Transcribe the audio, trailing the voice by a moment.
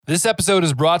This episode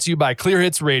is brought to you by Clear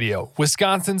Hits Radio,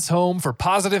 Wisconsin's home for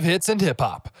positive hits and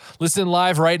hip-hop. Listen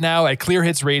live right now at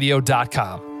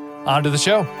clearhitsradio.com. On to the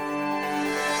show.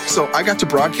 So I got to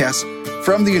broadcast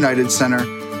from the United Center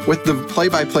with the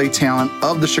play-by-play talent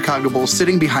of the Chicago Bulls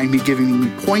sitting behind me, giving me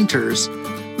pointers.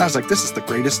 And I was like, this is the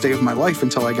greatest day of my life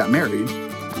until I got married.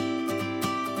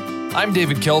 I'm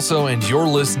David Kelso, and you're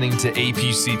listening to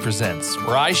APC Presents,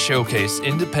 where I showcase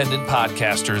independent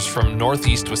podcasters from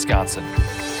Northeast Wisconsin.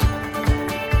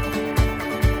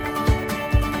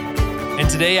 And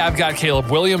today I've got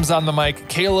Caleb Williams on the mic.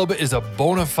 Caleb is a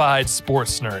bona fide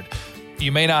sports nerd.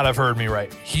 You may not have heard me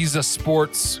right. He's a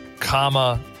sports,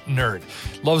 nerd.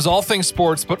 Loves all things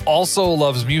sports, but also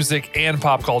loves music and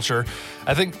pop culture.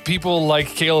 I think people like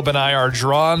Caleb and I are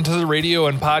drawn to the radio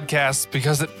and podcasts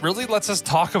because it really lets us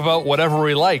talk about whatever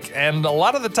we like. And a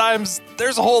lot of the times,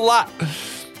 there's a whole lot.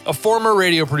 A former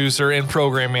radio producer and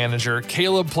program manager,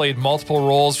 Caleb played multiple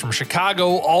roles from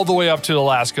Chicago all the way up to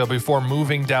Alaska before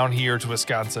moving down here to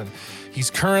Wisconsin.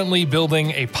 He's currently building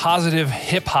a positive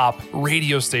hip-hop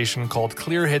radio station called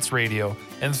Clear Hits Radio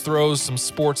and throws some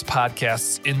sports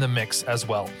podcasts in the mix as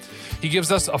well. He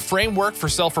gives us a framework for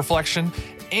self-reflection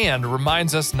and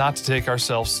reminds us not to take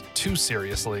ourselves too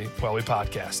seriously while we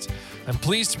podcast. I'm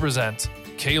pleased to present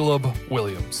Caleb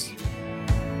Williams.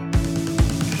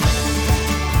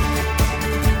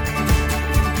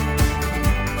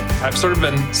 I've sort of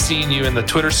been seeing you in the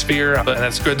Twitter sphere, and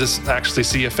it's good to actually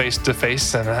see you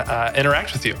face-to-face and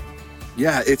interact with you.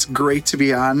 Yeah, it's great to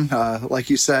be on. Like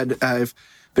you said, I've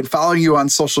been following you on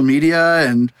social media,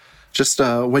 and just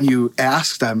when you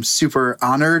asked, I'm super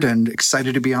honored and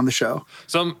excited to be on the show.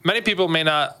 So many people may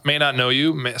not know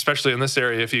you, especially in this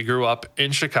area if you grew up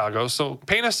in Chicago. So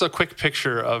paint us a quick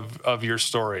picture of your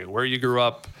story, where you grew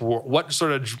up, what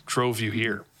sort of drove you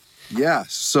here? Yeah,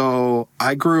 so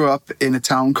I grew up in a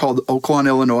town called Oaklawn,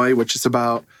 Illinois, which is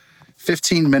about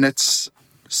 15 minutes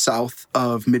south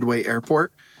of Midway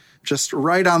Airport, just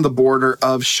right on the border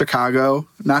of Chicago,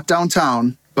 not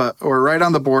downtown, but we're right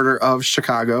on the border of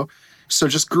Chicago. So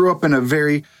just grew up in a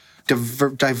very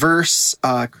diverse,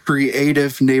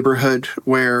 creative neighborhood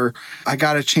where I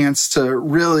got a chance to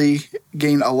really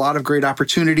gain a lot of great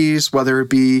opportunities, whether it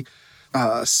be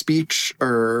speech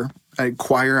or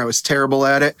choir. I was terrible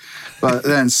at it, but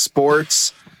then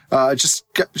sports, just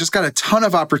got a ton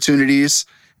of opportunities.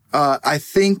 I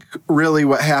think really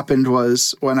what happened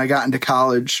was when I got into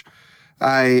college,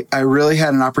 I really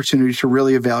had an opportunity to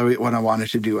really evaluate what I wanted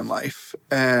to do in life,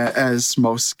 as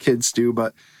most kids do.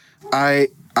 But I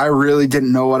really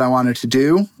didn't know what I wanted to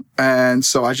do. And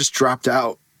so I just dropped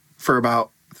out for about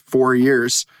 4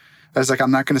 years. I was like,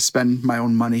 I'm not going to spend my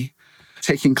own money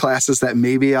taking classes that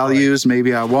maybe I'll use,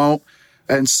 maybe I won't.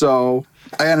 And so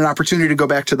I had an opportunity to go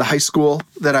back to the high school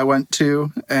that I went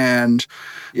to. And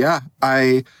yeah,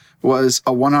 I was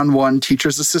a one-on-one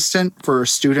teacher's assistant for a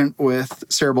student with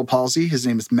cerebral palsy. His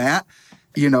name is Matt.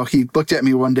 He looked at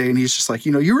me one day and he's just like,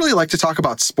 you really like to talk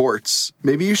about sports.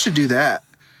 Maybe you should do that.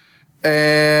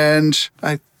 And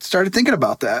I started thinking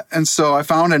about that. And so I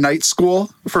found a night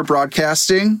school for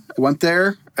broadcasting, went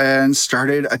there and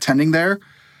started attending there.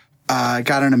 I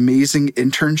got an amazing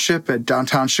internship at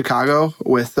downtown Chicago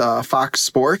with Fox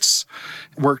Sports.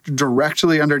 Worked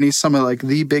directly underneath some of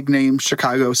the big name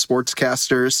Chicago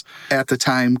sportscasters at the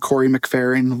time: Corey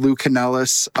McFerrin, Lou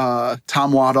Canellis,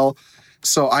 Tom Waddle.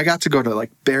 So I got to go to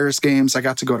Bears games. I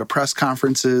got to go to press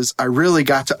conferences. I really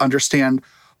got to understand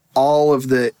all of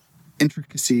the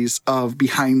intricacies of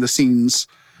behind the scenes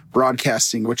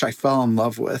broadcasting, which I fell in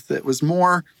love with. It was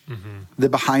more the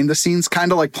behind the scenes,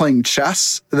 kind of like playing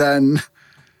chess than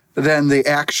the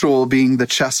actual being the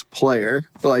chess player.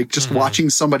 Watching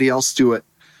somebody else do it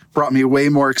brought me way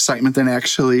more excitement than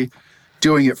actually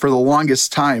doing it for the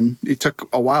longest time. It took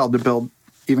a while to build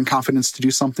even confidence to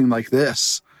do something like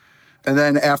this. And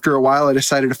then after a while, I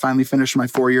decided to finally finish my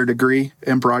 4-year degree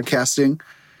in broadcasting,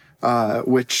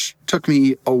 which took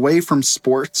me away from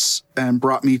sports and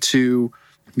brought me to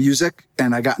music.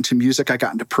 And I got into music. I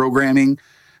got into programming.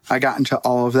 I got into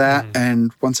all of that.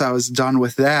 And once I was done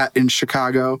with that in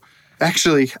Chicago,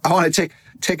 actually, I want to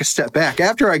take a step back.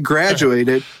 After I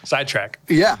graduated, sidetrack.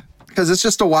 Yeah, because it's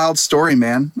just a wild story,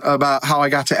 man, about how I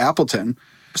got to Appleton.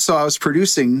 So I was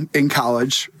producing in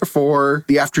college for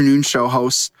the afternoon show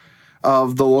host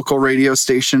of the local radio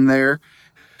station there.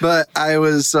 But I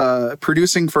was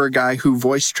producing for a guy who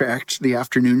voice tracked the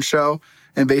afternoon show.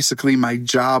 And basically my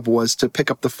job was to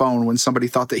pick up the phone when somebody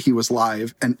thought that he was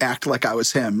live and act like I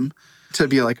was him, to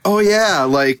be like, oh yeah,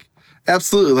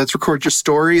 absolutely, let's record your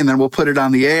story and then we'll put it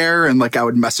on the air. And I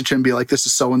would message him, be like, this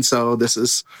is so-and-so, this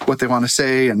is what they want to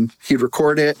say. And he'd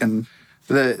record it. And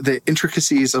the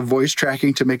intricacies of voice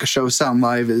tracking to make a show sound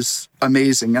live is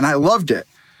amazing. And I loved it.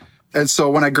 And so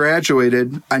when I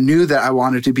graduated, I knew that I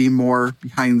wanted to be more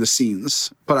behind the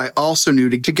scenes, but I also knew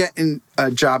to get in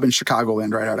a job in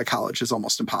Chicagoland right out of college is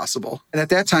almost impossible. And at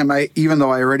that time, even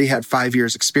though I already had 5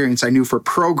 years experience, I knew for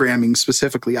programming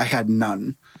specifically, I had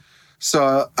none.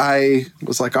 So I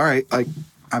was like, all right, like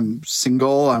I'm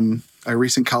single, I'm a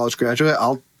recent college graduate,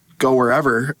 I'll go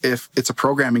wherever if it's a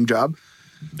programming job.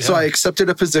 Yeah. So I accepted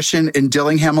a position in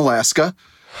Dillingham, Alaska,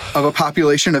 of a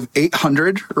population of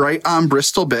 800 right on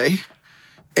Bristol Bay.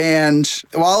 And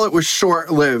while it was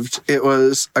short-lived, it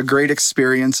was a great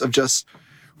experience of just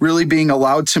really being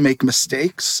allowed to make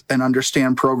mistakes and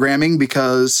understand programming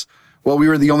because, well, we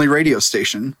were the only radio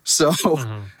station. So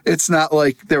it's not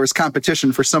like there was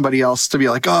competition for somebody else to be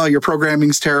like, oh, your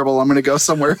programming's terrible, I'm going to go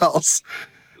somewhere else.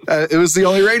 It was the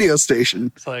only radio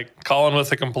station. It's like calling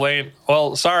with a complaint.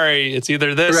 Well, sorry, it's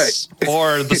either this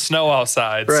or the snow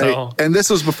outside. Right. So. And this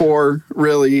was before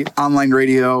really online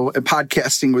radio and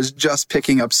podcasting was just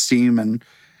picking up steam. And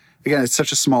again, it's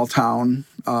such a small town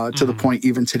to the point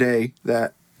even today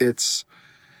that it's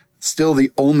still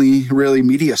the only really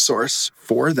media source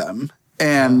for them.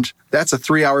 And that's a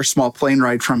 3-hour small plane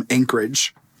ride from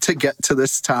Anchorage to get to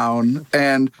this town.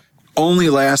 And only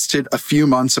lasted a few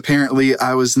months. Apparently,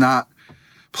 I was not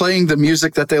playing the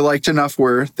music that they liked enough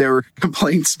where there were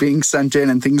complaints being sent in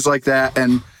and things like that.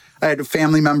 And I had a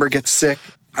family member get sick.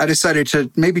 I decided to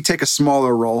maybe take a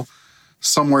smaller role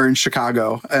somewhere in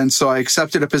Chicago. And so I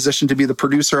accepted a position to be the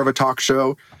producer of a talk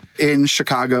show in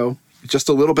Chicago, just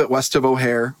a little bit west of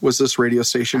O'Hare was this radio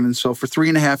station. And so for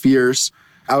 3.5 years,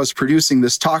 I was producing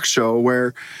this talk show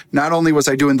where not only was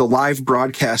I doing the live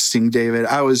broadcasting, David,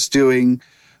 I was doing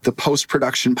the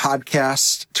post-production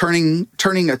podcast,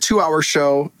 turning a 2-hour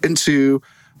show into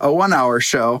a 1-hour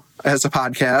show as a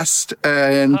podcast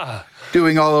and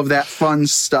doing all of that fun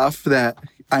stuff that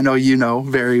I know you know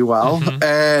very well.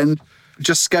 And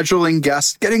just scheduling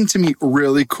guests, getting to meet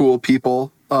really cool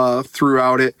people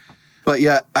throughout it. But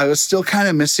yet I was still kind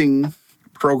of missing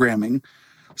programming.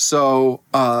 So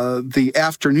the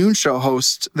afternoon show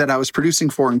host that I was producing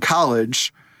for in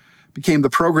college became the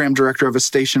program director of a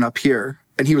station up here.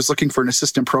 And he was looking for an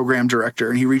assistant program director,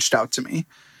 and he reached out to me.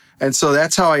 And so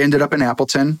that's how I ended up in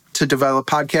Appleton to develop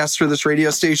podcasts for this radio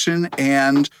station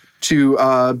and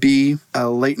to be a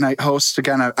late night host.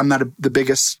 Again, I'm not the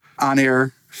biggest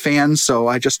on-air fan, so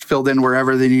I just filled in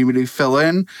wherever they needed me to fill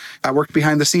in. I worked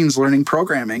behind the scenes learning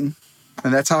programming,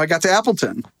 and that's how I got to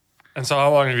Appleton. And so how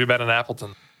long have you been in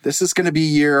Appleton? This is going to be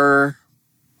year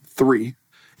 3.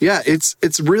 Yeah,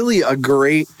 it's really a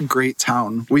great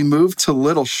town. We moved to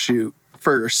Little Chute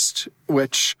first,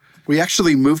 which we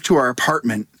actually moved to our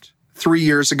apartment 3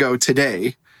 years ago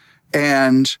today.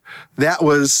 And that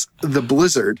was the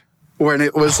blizzard when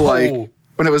it was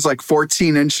like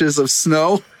 14 inches of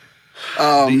snow.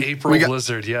 The April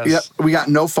blizzard, yes. Yeah, we got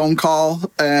no phone call.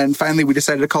 And finally we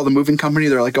decided to call the moving company.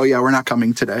 They're like, oh yeah, we're not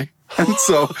coming today. And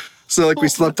so like we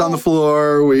slept on the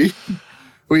floor. We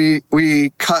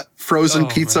cut frozen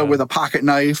pizza with a pocket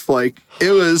knife. Like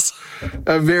it was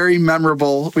a very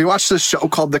memorable. We watched this show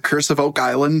called The Curse of Oak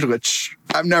Island, which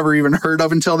I've never even heard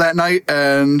of until that night.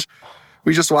 And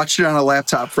we just watched it on a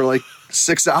laptop for like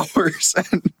 6 hours.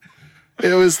 And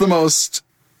it was the most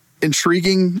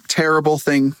intriguing, terrible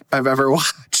thing I've ever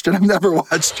watched. And I've never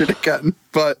watched it again.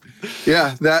 But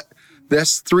yeah,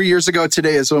 that's 3 years ago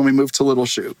today is when we moved to Little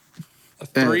Chute. A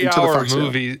 3-hour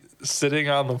movie sitting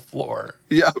on the floor.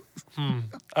 Yeah. I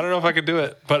don't know if I could do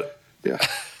it, but yeah.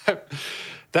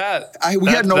 We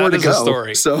had nowhere to go.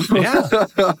 Story. So yeah.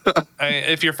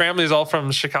 If your family's all from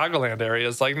Chicagoland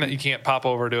areas, like you can't pop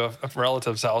over to a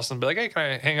relative's house and be like, "Hey, can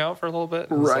I hang out for a little bit?"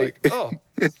 And right. It's like,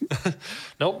 oh,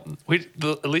 nope.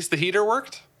 At least the heater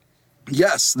worked.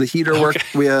 Yes, the heater worked.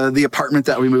 The apartment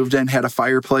that we moved in had a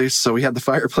fireplace, so we had the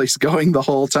fireplace going the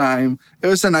whole time. It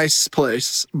was a nice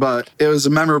place, but it was a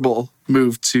memorable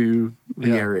move to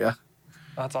the area.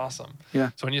 That's awesome.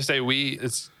 Yeah. So when you say we,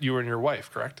 it's you and your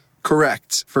wife, correct?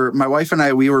 Correct. For my wife and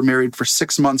I, we were married for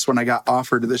 6 months when I got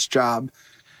offered this job.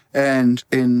 And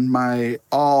in my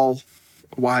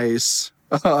all-wise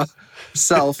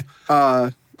self,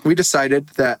 we decided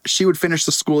that she would finish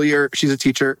the school year. She's a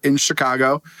teacher in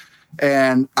Chicago.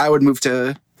 And I would move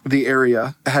to the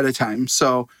area ahead of time.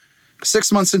 So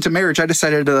 6 months into marriage, I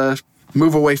decided to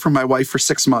move away from my wife for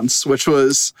 6 months, which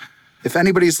was, if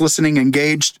anybody's listening,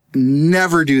 engaged,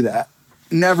 never do that.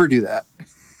 Never do that.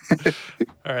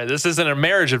 All right, this isn't a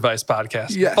marriage advice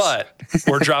podcast, yes. But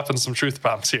we're dropping some truth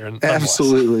bombs here.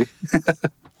 Absolutely.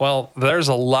 Well, there's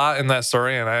a lot in that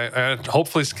story, and I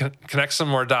hopefully connect some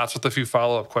more dots with a few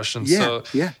follow-up questions.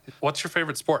 Yeah. What's your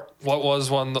favorite sport? What was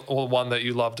one that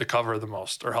you loved to cover the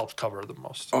most or helped cover the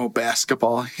most? Oh,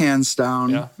 basketball, hands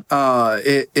down. Yeah.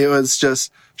 It was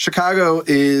just, Chicago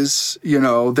is,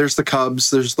 there's the Cubs,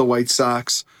 there's the White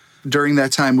Sox. During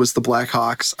that time was the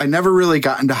Blackhawks. I never really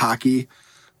got into hockey,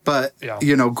 but,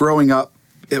 growing up,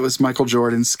 it was Michael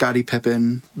Jordan, Scottie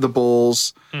Pippen, the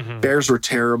Bulls. Mm-hmm. Bears were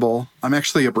terrible. I'm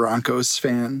actually a Broncos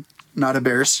fan, not a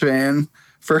Bears fan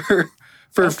for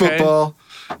football.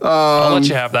 I'll let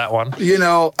you have that one.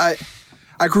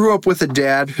 I grew up with a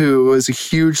dad who was a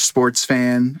huge sports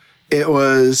fan. It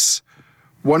was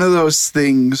one of those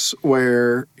things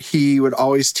where he would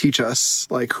always teach us,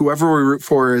 like, whoever we root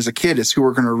for as a kid is who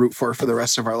we're going to root for the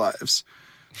rest of our lives.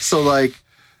 So,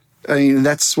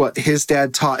 that's what his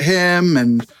dad taught him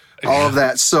and all of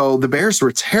that. So the Bears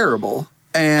were terrible.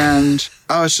 And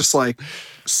I was just like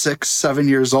 6, 7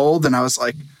 years old. And I was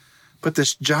like, but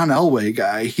this John Elway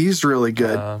guy, he's really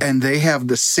good. And they have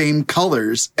the same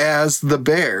colors as the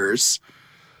Bears.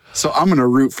 So I'm going to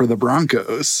root for the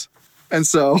Broncos. And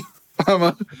so I'm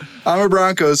a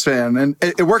Broncos fan. And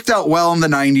it worked out well in the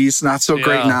 90s. Not so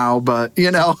great now, but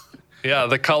Yeah,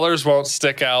 the colors won't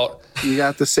stick out. You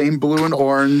got the same blue and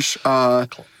orange.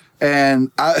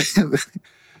 And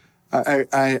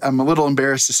I'm a little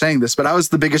embarrassed to saying this, but I was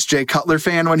the biggest Jay Cutler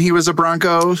fan when he was a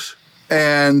Broncos.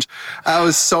 And I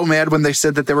was so mad when they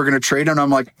said that they were going to trade him. I'm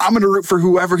like, I'm going to root for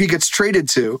whoever he gets traded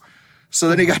to. So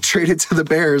then he got traded to the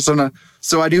Bears.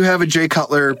 So I do have a Jay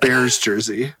Cutler Bears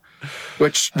jersey,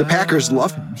 which the Packers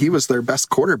love him. He was their best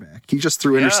quarterback. He just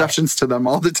threw interceptions to them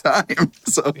all the time.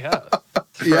 So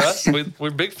For us,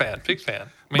 we're big fan.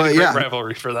 I mean, a great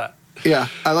rivalry for that. Yeah,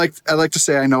 I like to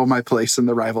say I know my place in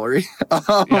the rivalry.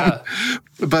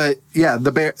 But yeah,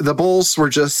 the Bulls were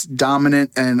just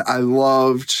dominant, and I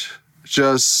loved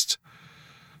just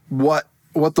what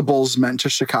the Bulls meant to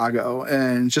Chicago,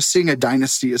 and just seeing a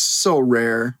dynasty is so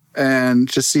rare, and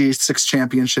to see 6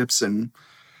 championships in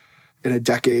a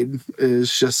decade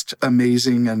is just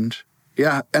amazing. And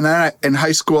yeah, and then in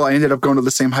high school, I ended up going to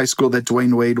the same high school that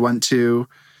Dwayne Wade went to.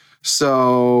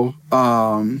 So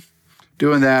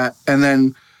doing that. And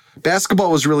then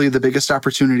basketball was really the biggest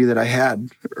opportunity that I had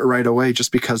right away,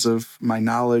 just because of my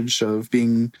knowledge of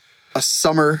being a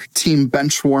summer team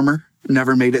bench warmer.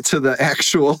 Never made it to the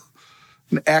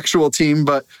actual team,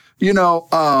 but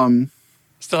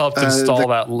still helped install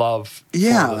that love.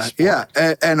 Yeah.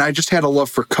 And I just had a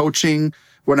love for coaching.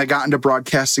 When I got into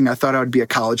broadcasting, I thought I would be a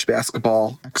college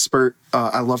basketball expert.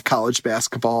 I love college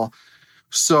basketball.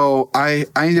 So I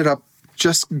ended up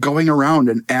just going around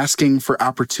and asking for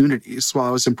opportunities while I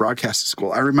was in broadcasting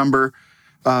school. I remember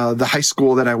the high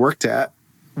school that I worked at,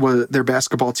 their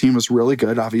basketball team was really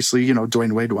good. Obviously,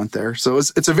 Dwayne Wade went there. So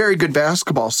it's a very good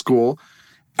basketball school.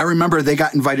 I remember they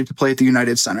got invited to play at the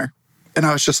United Center. And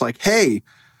I was just like, hey,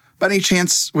 by any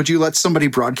chance, would you let somebody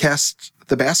broadcast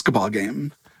the basketball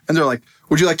game? And they're like,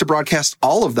 would you like to broadcast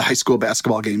all of the high school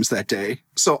basketball games that day?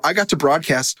 So I got to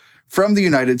broadcast from the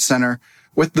United Center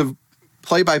with the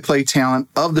play-by-play talent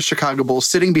of the Chicago Bulls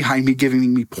sitting behind me,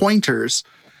 giving me pointers.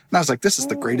 And I was like, this is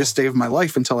the greatest day of my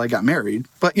life until I got married.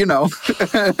 But,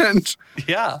 and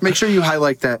make sure you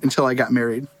highlight that until I got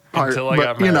married. Until I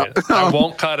got married. I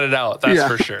won't cut it out. That's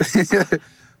for sure.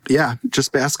 Yeah,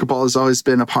 just basketball has always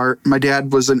been a part. My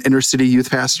dad was an inner city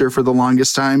youth pastor for the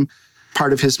longest time.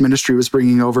 Part of his ministry was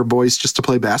bringing over boys just to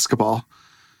play basketball.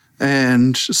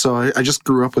 And so I just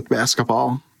grew up with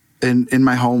basketball in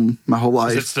my home my whole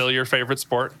life. Is it still your favorite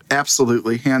sport?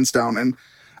 Absolutely, hands down. And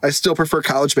I still prefer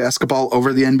college basketball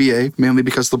over the NBA, mainly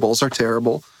because the Bulls are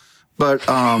terrible. But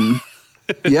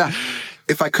yeah,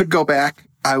 if I could go back,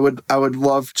 I would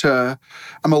love to.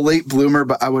 I'm a late bloomer,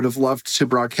 but I would have loved to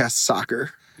broadcast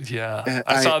soccer. Yeah,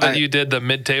 I saw that you did the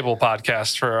mid-table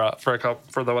podcast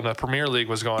for when the Premier League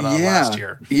was going on last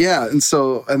year. Yeah,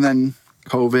 and then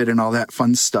COVID and all that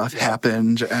fun stuff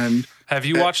happened. And have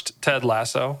you watched Ted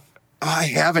Lasso? I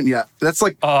haven't yet. That's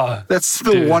that's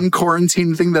the one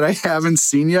quarantine thing that I haven't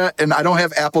seen yet, and I don't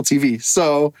have Apple TV,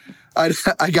 so I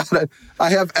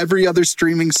have every other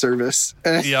streaming service.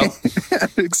 Yep.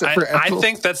 Except for Apple. I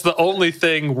think that's the only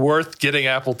thing worth getting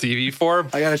Apple TV for.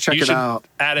 I gotta check it out.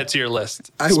 Add it to your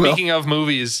list. I will. Speaking of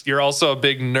movies, you're also a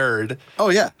big nerd. Oh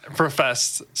yeah,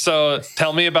 professed. So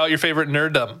tell me about your favorite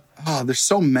nerddom. Oh, there's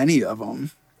so many of them.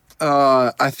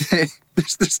 I think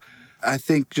I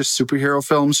think just superhero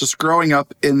films. Just growing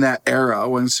up in that era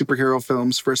when superhero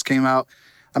films first came out,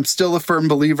 I'm still a firm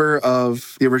believer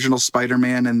of the original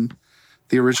Spider-Man and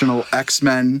the original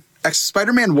X-Men.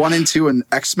 Spider-Man 1 and 2 and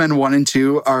X-Men 1 and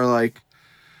 2 are like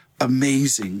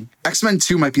amazing. X-Men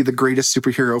 2 might be the greatest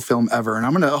superhero film ever, and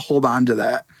I'm going to hold on to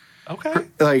that. Okay.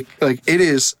 Like it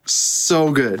is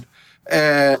so good.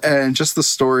 And just the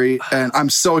story. And I'm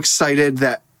so excited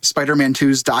that Spider-Man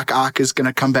 2's Doc Ock is going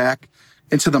to come back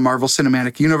into the Marvel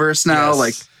Cinematic Universe now, Yes.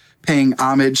 like paying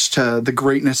homage to the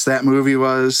greatness that movie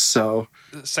was. So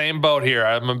Same boat here.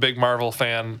 I'm a big Marvel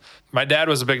fan. My dad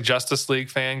was a big Justice League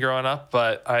fan growing up,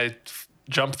 but I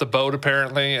jumped the boat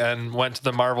apparently and went to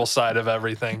the Marvel side of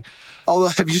everything. although,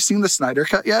 have you seen the Snyder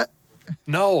Cut yet?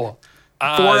 No. 4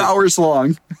 hours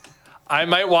long. I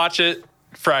might watch it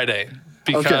Friday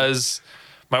because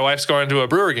my wife's going to a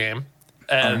Brewer game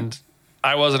and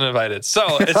I wasn't invited.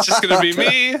 So it's just going to be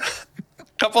me, a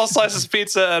couple of slices of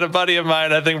pizza, and a buddy of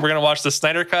mine. I think we're going to watch the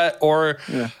Snyder Cut or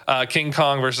King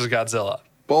Kong versus Godzilla.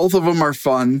 Both of them are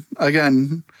fun.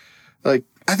 Again, like,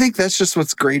 I think that's just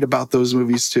what's great about those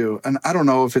movies too. And I don't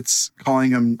know if it's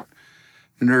calling them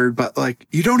nerd, but like,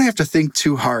 you don't have to think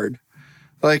too hard.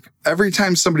 Like, every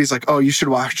time somebody's like, oh, you should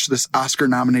watch this Oscar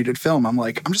nominated film, I'm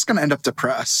like, I'm just going to end up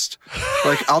depressed.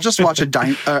 Like, I'll just watch a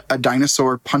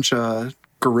dinosaur punch a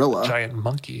gorilla. Giant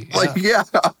monkey. Yeah. Like, yeah.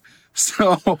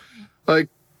 So like,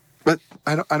 but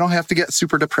I don't have to get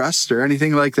super depressed or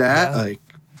anything like that. Yeah. Like,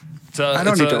 It's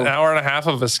an hour and a half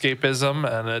of escape-ism,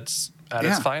 and it's at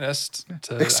its finest.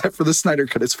 Except for the Snyder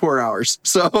Cut, it's 4 hours.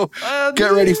 So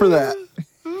get ready for that.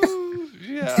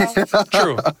 Yeah,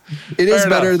 true. It is Fair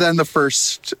better enough. than the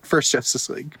first Justice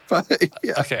League. But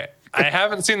yeah, Okay. I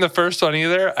haven't seen the first one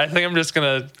either. I think I'm just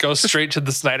going to go straight to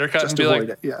the Snyder Cut and just be avoid like,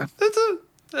 it. Yeah.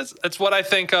 it's what I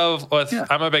think of with, Yeah.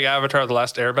 I'm a big Avatar The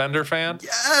Last Airbender fan.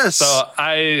 Yes. So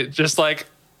I just like,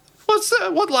 what's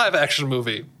that? What live action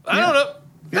movie? I don't know.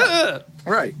 Yeah.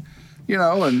 Right. You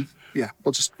know, and yeah,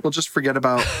 we'll just forget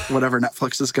about whatever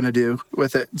Netflix is going to do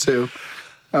with it too.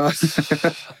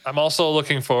 I'm also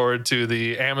looking forward to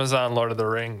the Amazon Lord of the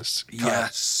Rings.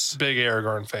 Yes. Big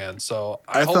Aragorn fan. So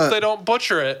I hope thought- they don't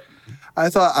butcher it. I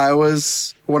thought I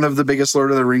was one of the biggest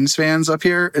Lord of the Rings fans up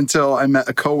here until I met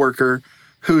a coworker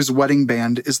whose wedding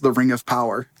band is the Ring of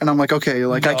Power. And I'm like, okay,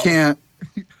 like I No.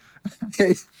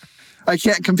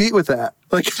 can't compete with that.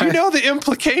 Like, Do you know the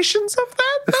implications of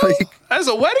that, though? Like- As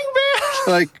a wedding band?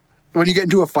 like when you get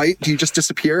into a fight, do you just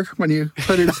disappear when you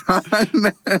put it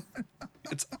on?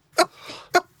 It's,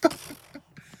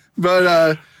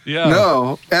 But yeah.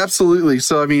 no, absolutely.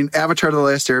 So I mean, Avatar: The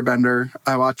Last Airbender.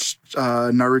 I watched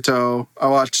Naruto. I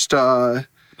watched.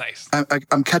 Nice.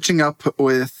 I'm catching up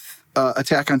with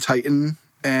Attack on Titan,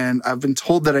 and I've been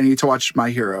told that I need to watch My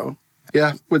Hero.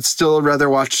 Yeah, would still rather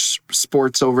watch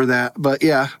sports over that. But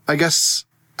yeah, I guess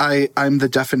I'm the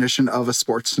definition of a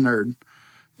sports nerd,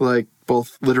 like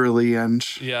both literally and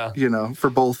Yeah. for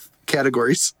both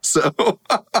categories. So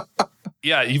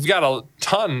Yeah, you've got a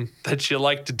ton that you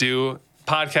like to do,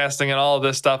 podcasting and all of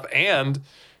this stuff, and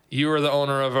you are the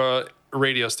owner of a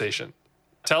radio station.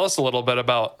 Tell us a little bit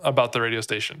about the radio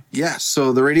station. yeah,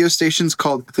 so the radio station's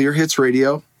called Clear Hits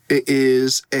Radio. It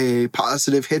is a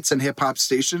positive hits and hip hop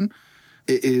station.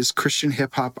 It is Christian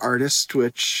hip hop artists,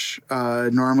 which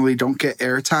normally don't get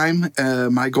airtime.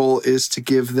 My goal is to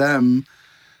give them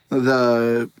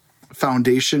the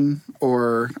foundation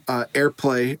or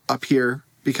airplay up here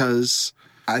because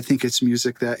I think it's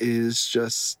music that is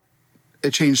just,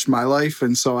 it changed my life.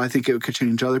 And so I think it could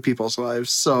change other people's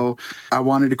lives. So I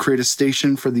wanted to create a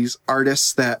station for these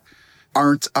artists that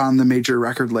aren't on the major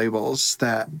record labels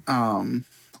that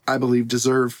I believe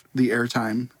deserve the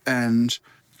airtime. And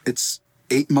it's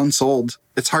 8 months old.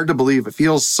 It's hard to believe. It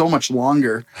feels so much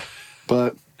longer,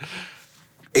 but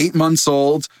 8 months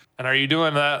old. And are you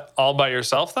doing that all by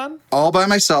yourself then? All by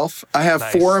myself. I have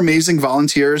Nice. 4 amazing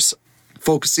volunteers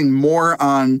focusing more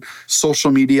on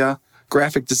social media,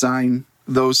 graphic design,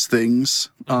 those things.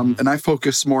 And I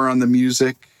focus more on the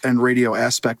music and radio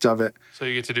aspect of it. So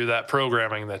you get to do that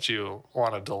programming that you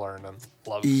wanted to learn and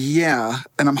love. Yeah.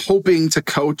 And I'm hoping to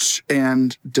coach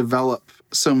and develop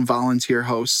some volunteer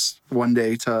hosts one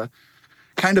day to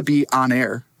kind of be on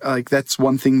air. Like that's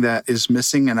one thing that is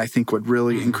missing and I think would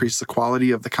really increase the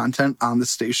quality of the content on the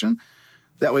station.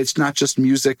 That way it's not just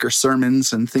music or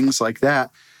sermons and things like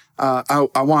that. I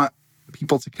want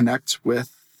people to connect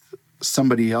with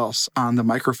somebody else on the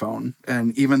microphone.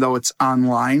 And even though it's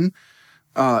online,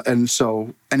 and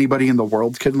so anybody in the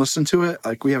world can listen to it,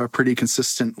 like we have a pretty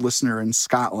consistent listener in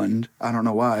Scotland. I don't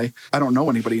know why. I don't know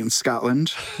anybody in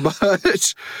Scotland,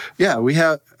 but yeah, we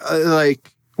have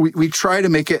we try to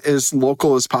make it as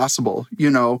local as possible.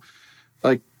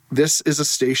 Like this is a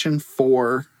station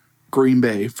for Green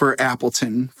Bay, for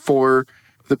Appleton, for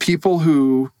the people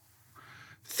who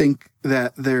think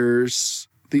that there's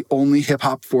the only hip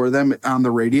hop for them on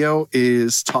the radio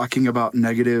is talking about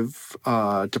negative,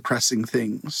 depressing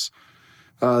things.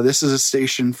 This is a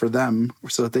station for them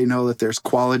so that they know that there's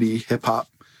quality hip hop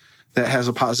that has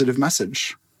a positive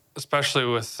message. Especially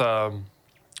with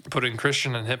putting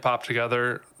Christian and hip hop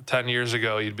together 10 years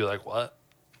ago, you'd be like, what?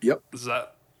 Yep.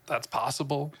 That's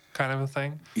possible kind of a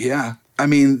thing? Yeah. I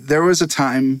mean, there was a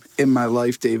time in my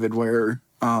life, David, where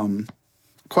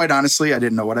quite honestly, I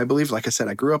didn't know what I believed. Like I said,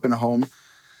 I grew up in a home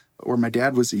where my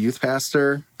dad was a youth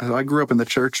pastor. I grew up in the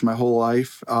church my whole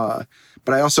life. But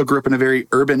I also grew up in a very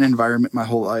urban environment my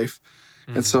whole life.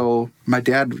 Mm-hmm. And so my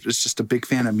dad was just a big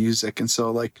fan of music. And so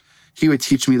like he would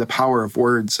teach me the power of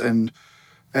words. And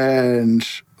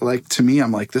like to me,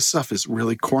 I'm like, this stuff is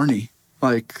really corny.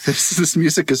 Like this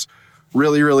music is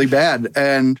really, really bad.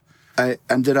 And I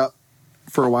ended up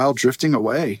for a while drifting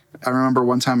away. I remember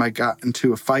one time I got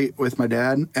into a fight with my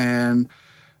dad and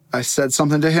I said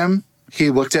something to him. He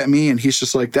looked at me and he's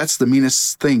just like, that's the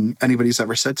meanest thing anybody's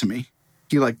ever said to me.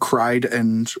 He like cried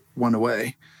and went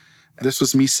away. This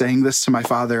was me saying this to my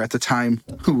father at the time,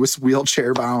 who was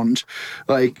wheelchair bound,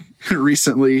 like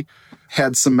recently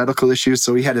had some medical issues.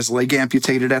 So he had his leg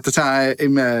amputated at the time.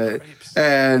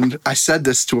 And I said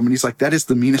this to him and he's like, that is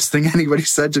the meanest thing anybody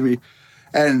said to me.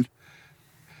 And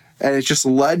it just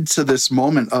led to this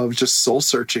moment of just soul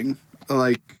searching,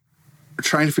 like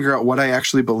trying to figure out what I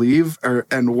actually believe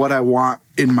and what I want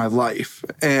in my life.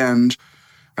 And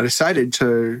I decided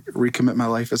to recommit my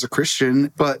life as a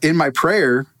Christian. But in my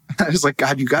prayer, I was like,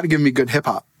 God, you got to give me good hip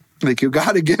hop. Like, you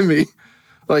got to give me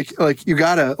like, you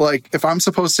got to, like, if I'm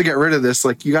supposed to get rid of this,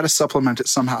 like, you got to supplement it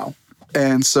somehow.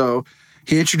 And so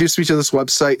he introduced me to this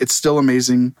website. It's still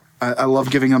amazing. I love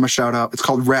giving them a shout out. It's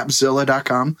called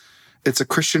Rapzilla.com. It's a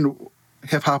Christian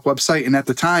hip hop website. And at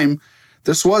the time,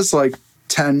 this was like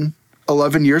 10,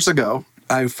 11 years ago,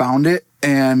 I found it.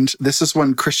 And this is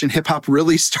when Christian hip hop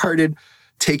really started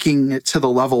taking it to the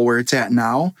level where it's at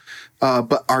now.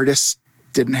 But artists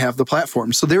didn't have the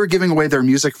platform. So they were giving away their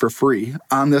music for free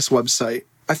on this website.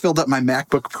 I filled up my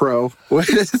MacBook Pro with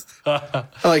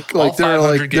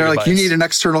they're like, you need an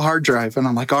external hard drive. And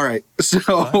I'm like, all right.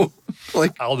 So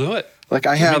like, I'll do it. Like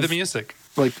I Give have me the music.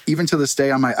 Like even to this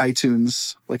day on my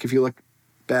iTunes, like if you look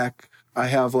back, I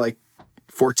have like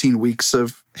 14 weeks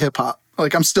of hip hop.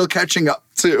 Like I'm still catching up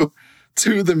to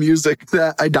the music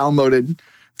that I downloaded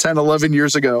 10, 11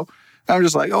 years ago. I'm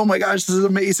just like, oh my gosh, this is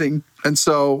amazing. And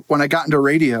so when I got into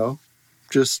radio,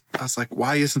 I was like,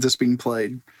 why isn't this being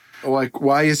played? Like,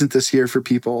 why isn't this here for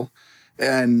people?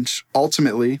 And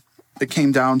ultimately it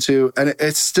came down to, and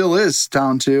it still is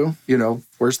down to,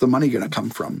 where's the money going to come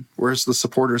from? Where's the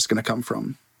supporters going to come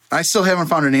from? I still haven't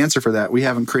found an answer for that. We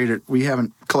haven't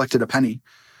collected a penny.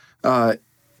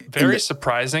 Very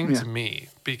surprising to me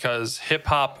because hip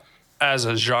hop as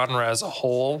a genre as a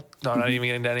whole, not even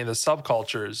into any of the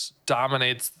subcultures,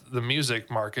 dominates the music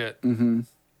market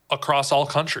across all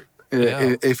country.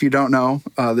 Yeah. If you don't know,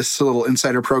 this is a little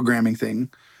insider programming thing.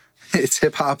 It's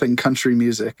hip hop and country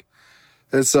music.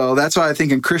 And so that's why I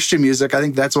think in Christian music, I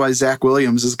think that's why Zach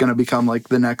Williams is going to become like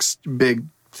the next big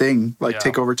thing,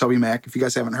 take over Toby Mac. If you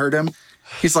guys haven't heard him,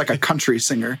 he's like a country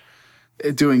singer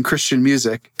doing Christian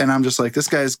music. And I'm just like, this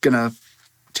guy's going to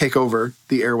take over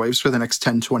the airwaves for the next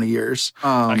 10, 20 years.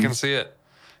 I can see it.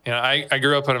 I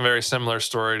grew up in a very similar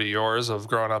story to yours of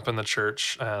growing up in the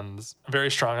church and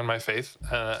very strong in my faith.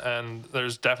 And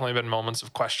there's definitely been moments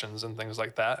of questions and things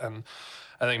like that. And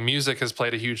I think music has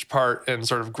played a huge part in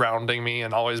sort of grounding me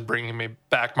and always bringing me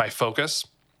back my focus.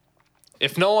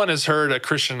 If no one has heard a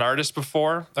Christian artist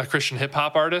before, a Christian hip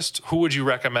hop artist, who would you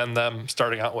recommend them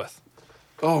starting out with?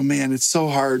 Oh man, it's so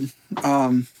hard.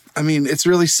 I mean, it's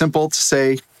really simple to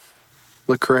say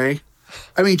Lecrae.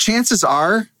 I mean, chances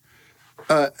are,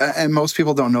 and most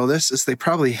people don't know this, is they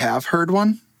probably have heard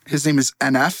one. His name is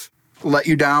NF. Let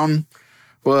You Down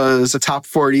was a top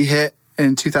 40 hit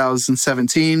in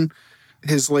 2017.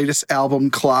 His latest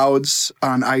album, Clouds,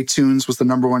 on iTunes was the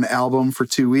 #1 album for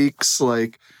 2 weeks.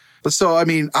 So, I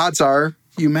mean, odds are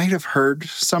you might have heard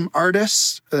some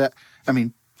artists that,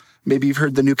 maybe you've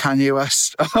heard the new Kanye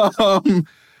West,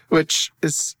 which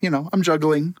is, I'm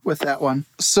juggling with that one.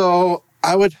 So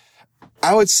I would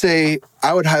say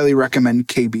I would highly recommend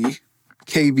KB.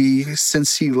 KB,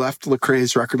 since he left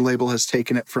Lecrae's record label, has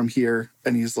taken it from here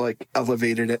and he's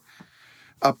elevated it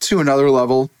up to another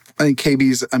level. I think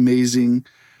KB's amazing.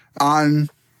 On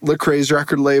Lecrae's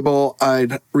record label,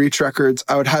 Reach Records,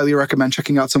 I would highly recommend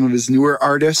checking out some of his newer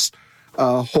artists.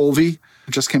 Holvey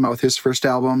just came out with his first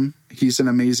album. He's an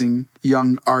amazing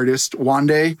young artist.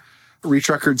 Wande, Reach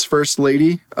Records' first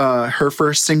lady. Her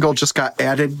first single just got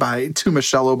added to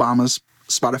Michelle Obama's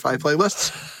Spotify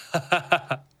playlists.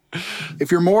 If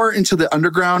you're more into the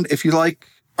underground, if you like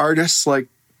artists like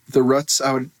The Roots,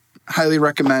 I would highly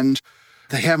recommend.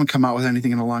 They haven't come out with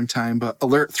anything in a long time, but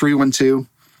Alert 312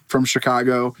 from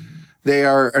Chicago. They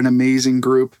are an amazing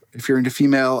group. If you're into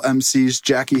female MCs,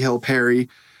 Jackie Hill Perry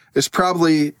is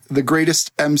probably the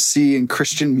greatest MC in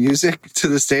Christian music to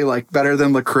this day, like better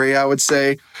than Lecrae, I would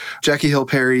say. Jackie Hill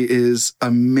Perry is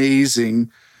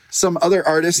amazing. Some other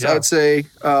artists, I would say.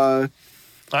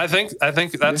 I think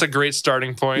that's a great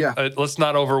starting point. Yeah. Let's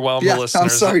not overwhelm the listeners I'm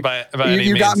sorry. by any means.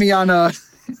 You got me on a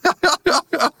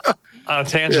on a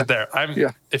tangent there.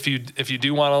 If you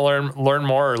do want to learn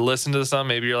more or listen to some,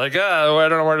 maybe you're like, I don't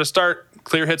know where to start.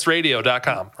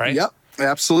 Clearhitsradio.com, right? Yep,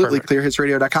 absolutely. Perfect.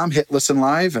 Clearhitsradio.com. Hit listen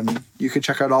live, and you can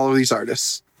check out all of these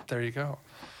artists. There you go.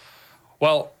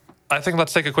 Well, I think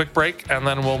let's take a quick break, and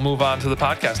then we'll move on to the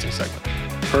podcasting segment.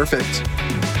 Perfect.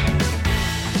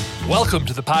 Welcome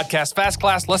to the podcast Fast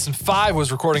Class. Lesson 5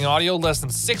 was recording audio. Lesson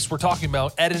 6, we're talking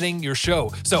about editing your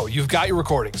show. So you've got your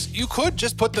recordings. You could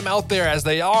just put them out there as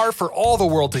they are for all the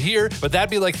world to hear, but that'd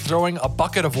be like throwing a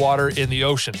bucket of water in the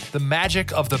ocean. The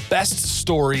magic of the best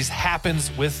stories happens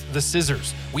with the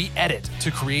scissors. We edit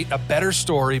to create a better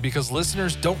story because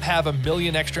listeners don't have a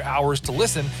million extra hours to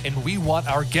listen, and we want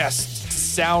our guests to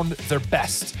sound their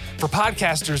best. For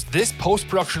podcasters, this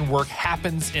post-production work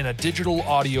happens in a digital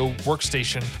audio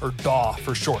workstation, or DAW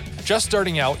for short. Just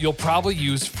starting out, you'll probably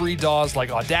use free DAWs like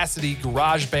Audacity,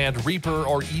 GarageBand, Reaper,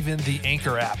 or even the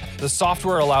Anchor app. The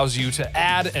software allows you to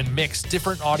add and mix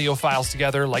different audio files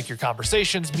together, like your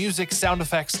conversations, music, sound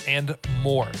effects, and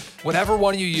more. Whatever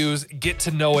one you use, get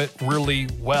to know it really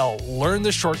well. Learn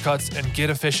the shortcuts and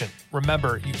get efficient.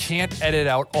 Remember, you can't edit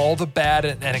out all the bad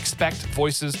and expect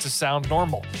voices to sound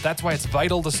normal. That's why it's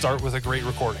vital to start with a great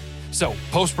recording. So,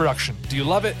 post-production, do you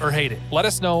love it or hate it? Let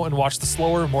us know and watch the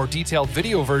slower, more detailed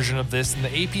video version of this in the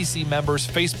APC members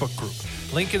Facebook group.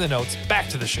 Link in the notes. Back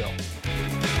to the show.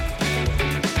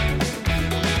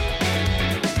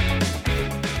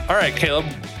 All right, Caleb,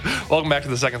 welcome back to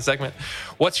the second segment.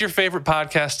 What's your favorite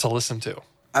podcast to listen to?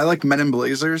 I like Men in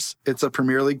Blazers. It's a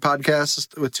Premier League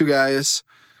podcast with two guys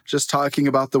just talking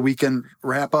about the weekend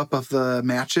wrap-up of the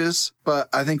matches. But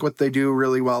I think what they do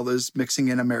really well is mixing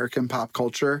in American pop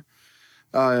culture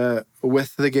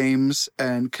with the games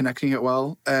and connecting it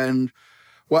well. And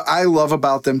what I love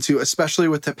about them too, especially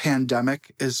with the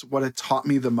pandemic, is what it taught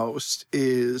me the most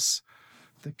is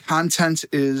the content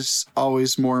is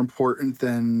always more important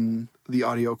than the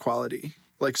audio quality.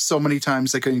 Like so many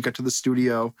times they couldn't get to the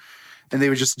studio and they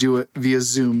would just do it via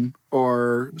Zoom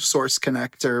or Source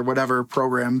Connect or whatever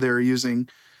program they were using.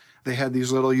 They had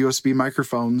these little USB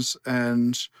microphones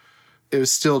and it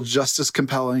was still just as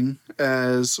compelling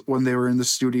as when they were in the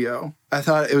studio. I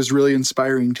thought it was really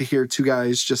inspiring to hear two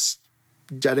guys just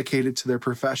dedicated to their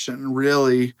profession,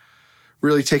 really,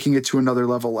 really taking it to another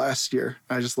level last year.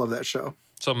 I just love that show.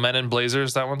 So Men in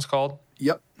Blazers, that one's called?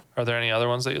 Yep. Are there any other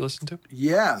ones that you listen to?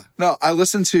 Yeah. No, I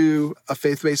listen to a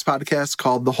faith-based podcast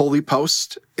called The Holy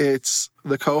Post. It's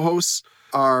the co-hosts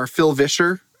are Phil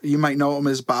Vischer. You might know him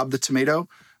as Bob the Tomato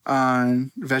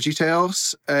on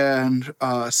VeggieTales, and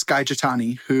Sky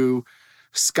Jitani, who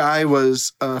Sky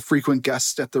was a frequent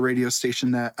guest at the radio station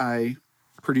that I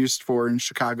produced for in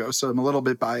Chicago. So I'm a little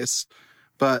bit biased,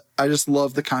 but I just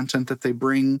love the content that they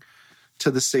bring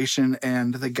to the station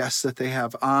and the guests that they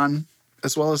have on,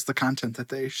 as well as the content that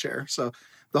they share. So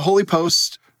The Holy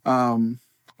Post, one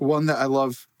that I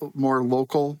love more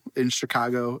local in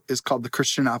Chicago is called The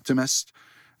Christian Optimist.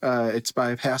 It's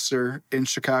by a pastor in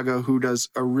Chicago who does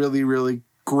a really, really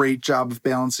great job of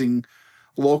balancing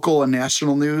local and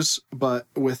national news, but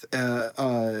with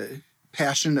a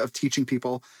passion of teaching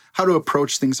people how to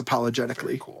approach things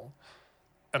apologetically. Very cool.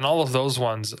 And all of those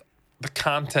ones, the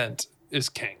content is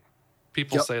king.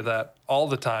 People say that all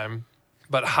the time.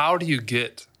 But how do you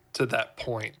get to that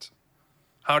point?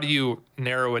 How do you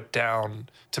narrow it down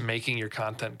to making your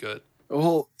content good?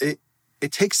 Well, it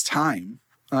takes time.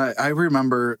 I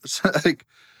remember like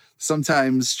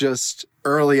sometimes just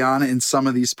early on in some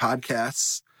of these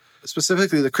podcasts,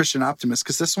 specifically The Christian Optimist,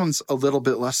 because this one's a little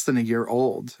bit less than a year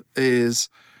old, is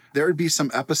there would be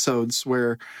some episodes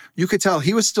where you could tell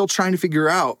he was still trying to figure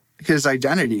out his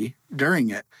identity during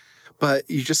it. But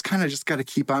you just kind of just got to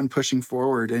keep on pushing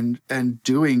forward and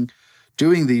doing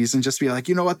these and just be like,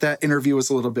 you know what, that interview was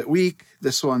a little bit weak.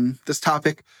 This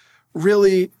topic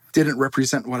really didn't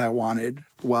represent what I wanted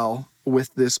well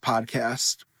with this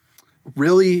podcast.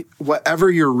 Really, whatever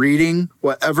you're reading,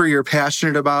 whatever you're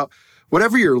passionate about,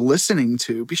 whatever you're listening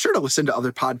to, be sure to listen to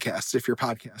other podcasts if you're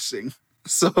podcasting.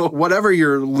 So whatever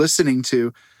you're listening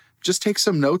to, just take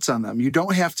some notes on them. You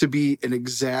don't have to be an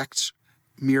exact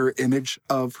mirror image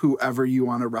of whoever you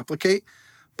want to replicate,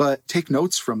 but take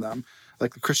notes from them.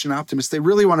 Like the Christian Optimist, they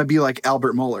really want to be like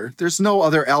Albert Mohler. There's no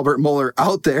other Albert Mohler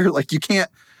out there. Like you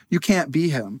can't be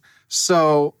him.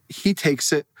 So he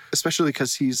takes it, especially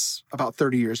because he's about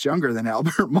 30 years younger than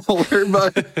Albert Mohler.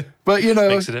 But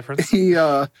Makes a difference.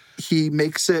 He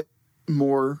makes it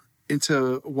more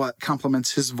into what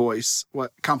complements his voice,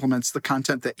 what complements the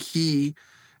content that he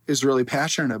is really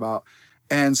passionate about.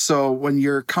 And so when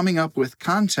you're coming up with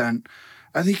content,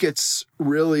 I think it's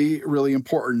really, really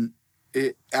important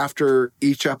after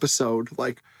each episode,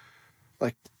 like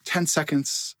 10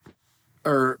 seconds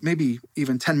or maybe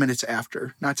even 10 minutes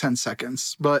after, not 10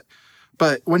 seconds, but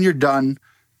when you're done,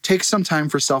 take some time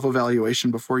for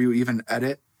self-evaluation before you even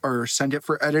edit or send it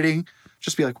for editing.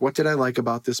 Just be like, what did I like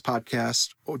about this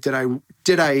podcast?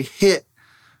 Did I hit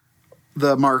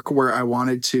the mark where I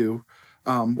wanted to?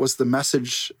 Was the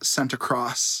message sent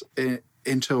across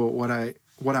into what I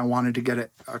wanted to get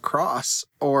it across,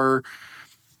 or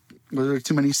were there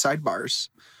too many sidebars?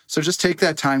 So just take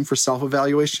that time for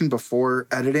self-evaluation before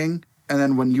editing. And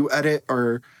then when you edit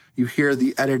or you hear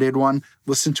the edited one,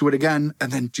 listen to it again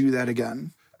and then do that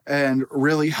again, and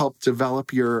really help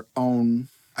develop your own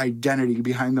identity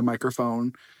behind the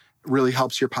microphone. Really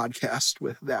helps your podcast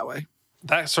with that way.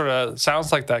 That sort of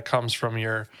sounds like that comes from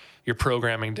your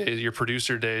programming days, your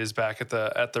producer days back at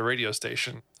the radio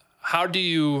station. How do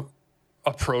you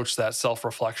approach that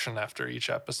self-reflection after each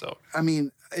episode? I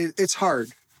mean, it's hard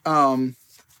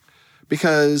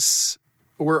because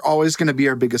we're always going to be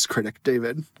our biggest critic,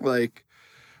 David. Like,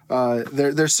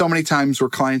 there's so many times where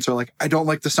clients are like, I don't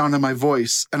like the sound of my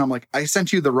voice. And I'm like, I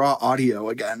sent you the raw audio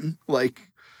again. Like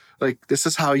this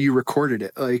is how you recorded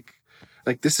it. Like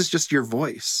this is just your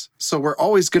voice. So we're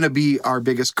always going to be our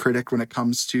biggest critic when it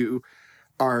comes to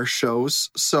our shows.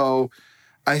 So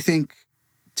I think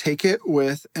take it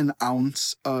with an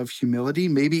ounce of humility,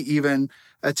 maybe even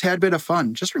a tad bit of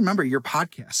fun. Just remember, you're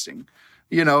podcasting.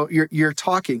 You're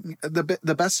talking.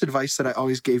 The best advice that I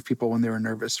always gave people when they were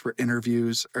nervous for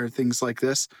interviews or things like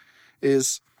this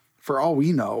is, for all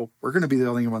we know, we're going to be the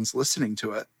only ones listening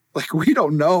to it. Like, we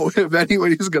don't know if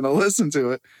anybody's going to listen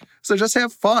to it. So just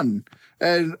have fun.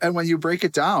 And when you break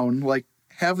it down, like,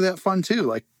 have that fun too.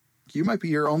 Like, you might be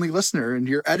your only listener and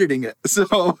you're editing it.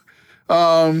 So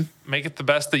make it the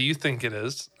best that you think it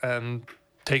is and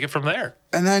take it from there.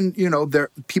 And then,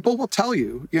 people will tell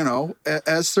you,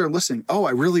 as they're listening, oh,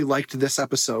 I really liked this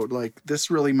episode. Like,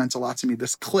 this really meant a lot to me.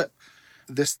 This clip,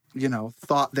 this,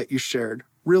 thought that you shared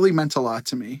really meant a lot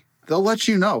to me. They'll let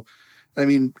you know. I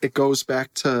mean, it goes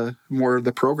back to more of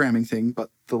the programming thing, but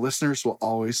the listeners will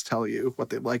always tell you what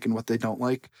they like and what they don't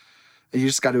like. And you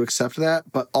just got to accept that.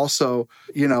 But also,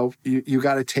 you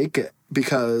got to take it,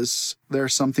 because there are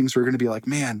some things we're going to be like,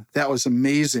 man, that was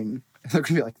amazing. And they're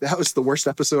going to be like, that was the worst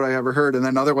episode I ever heard. And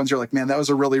then other ones are like, man, that was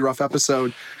a really rough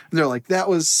episode. And they're like, that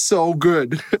was so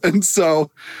good. And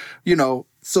so,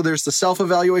 so there's the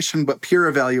self-evaluation, but peer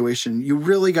evaluation. You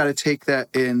really got to take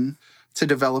that in to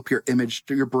develop your image,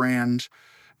 your brand.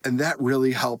 And that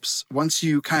really helps. Once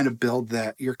you kind of build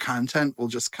that, your content will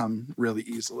just come really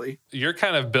easily. You're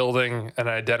kind of building an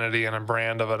identity and a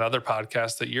brand of another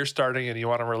podcast that you're starting and you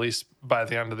want to release by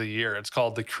the end of the year. It's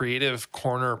called the Creative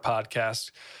Corner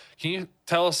Podcast. Can you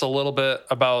tell us a little bit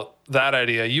about that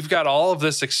idea? You've got all of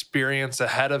this experience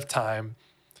ahead of time.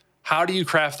 How do you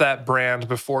craft that brand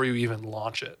before you even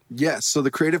launch it? Yes. So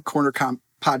the Creative Corner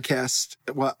Podcast,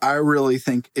 what I really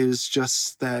think is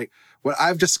just that what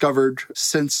I've discovered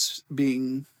since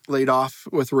being laid off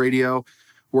with radio,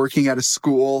 working at a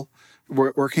school,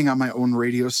 working on my own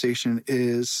radio station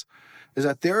is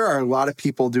that there are a lot of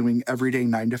people doing everyday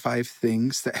 9-to-5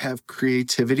 things that have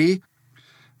creativity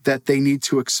that they need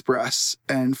to express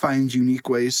and find unique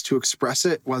ways to express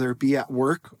it, whether it be at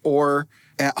work or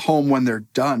at home when they're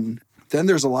done. Then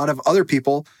there's a lot of other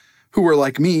people who were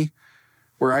like me,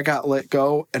 where I got let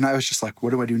go and I was just like,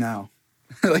 what do I do now?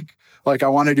 like I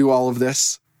want to do all of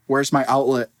this. Where's my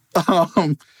outlet?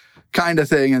 Kind of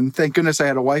thing. And thank goodness I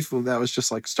had a wife that was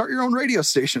just like, start your own radio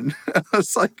station.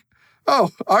 It's like, oh,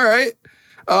 all right.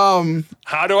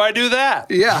 How do I do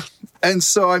that? Yeah. And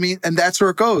so, I mean, and that's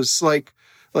where it goes. Like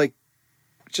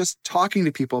just talking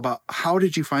to people about, how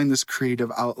did you find this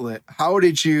creative outlet? How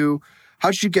did you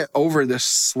get over this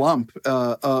slump?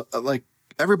 Like,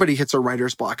 everybody hits a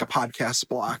writer's block, a podcast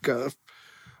block,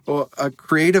 a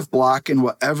creative block in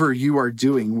whatever you are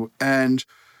doing. And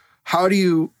how do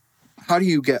you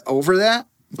get over that?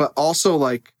 But also,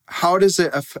 like, how does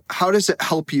it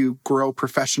help you grow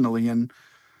professionally in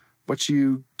what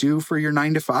you do for your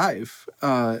 9-to-5?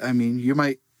 I mean, you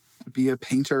might be a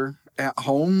painter at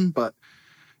home, but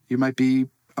you might be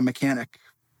a mechanic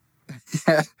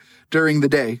during the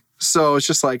day. So it's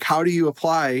just like, how do you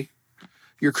apply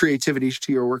your creativity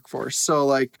to your workforce? So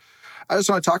like, I just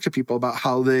want to talk to people about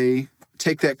how they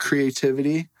take that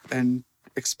creativity and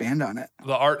expand on it.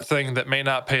 The art thing that may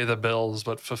not pay the bills,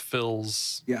 but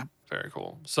fulfills. Yeah. Very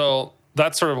cool. So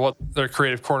that's sort of what the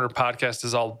Creative Corner podcast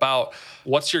is all about.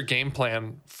 What's your game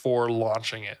plan for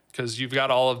launching it? Because you've got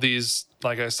all of these,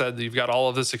 like I said, you've got all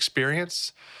of this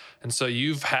experience. And so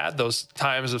you've had those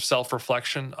times of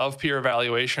self-reflection, of peer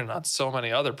evaluation on so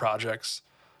many other projects.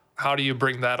 How do you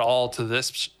bring that all to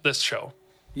this show?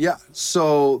 Yeah.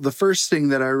 So the first thing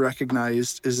that I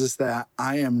recognized is that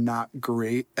I am not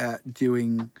great at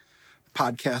doing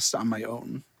podcasts on my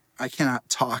own. I cannot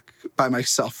talk by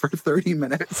myself for 30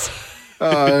 minutes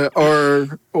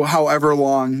or however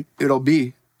long it'll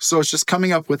be. So it's just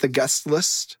coming up with a guest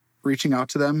list, reaching out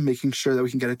to them, making sure that we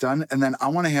can get it done. And then I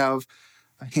want to have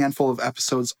a handful of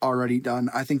episodes already done.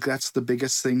 I think that's the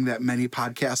biggest thing that many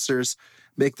podcasters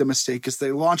make the mistake is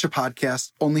they launch a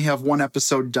podcast, only have one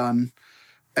episode done,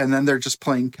 and then they're just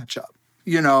playing catch up.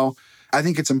 You know, I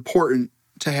think it's important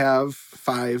to have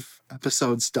 5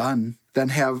 episodes done, then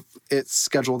have it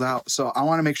scheduled out. So I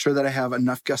want to make sure that I have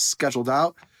enough guests scheduled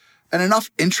out and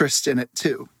enough interest in it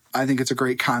too. I think it's a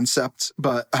great concept,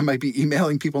 but I might be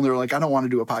emailing people and they're like, I don't want to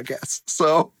do a podcast.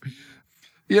 So,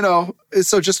 you know,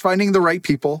 so just finding the right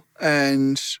people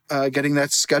and getting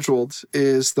that scheduled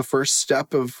is the first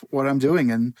step of what I'm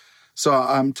doing. And so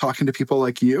I'm talking to people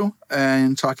like you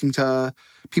and talking to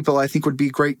people I think would be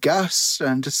great guests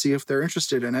and to see if they're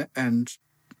interested in it. And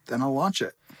then I'll launch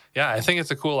it. Yeah, I think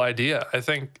it's a cool idea. I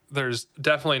think there's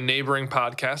definitely neighboring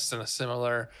podcasts in a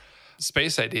similar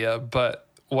space idea. But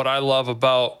what I love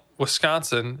about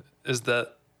Wisconsin is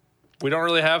that we don't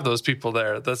really have those people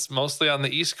there. That's mostly on the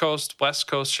East Coast, West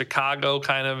Coast. Chicago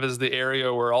kind of is the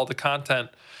area where all the content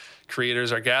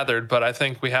creators are gathered. But I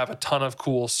think we have a ton of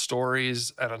cool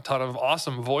stories and a ton of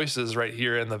awesome voices right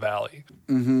here in the Valley.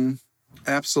 Mm-hmm.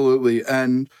 Absolutely.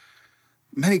 And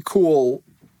many cool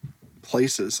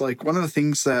places. Like one of the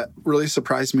things that really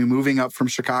surprised me moving up from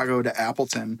Chicago to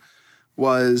Appleton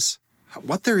was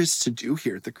what there is to do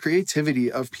here. The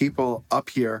creativity of people up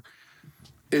here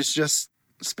is just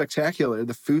spectacular.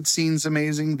 The food scene's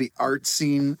amazing. The art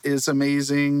scene is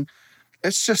amazing.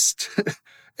 It's just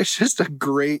a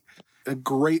great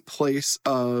place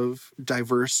of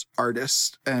diverse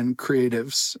artists and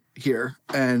creatives here.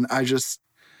 And I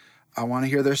want to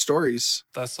hear their stories.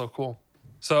 That's so cool.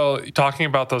 So talking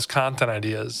about those content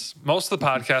ideas, most of the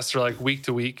podcasts are like week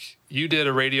to week. You did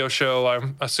a radio show.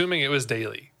 I'm assuming it was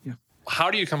daily. Yeah.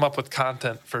 How do you come up with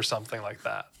content for something like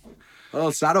that? Well,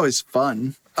 it's not always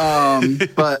fun.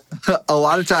 But a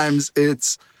lot of times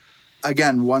it's,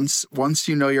 again, once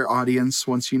you know your audience,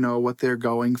 once you know what they're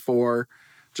going for,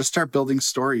 just start building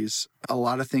stories. A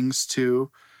lot of things too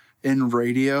in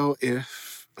radio,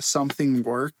 if something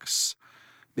works,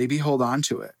 maybe hold on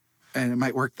to it. And it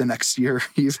might work the next year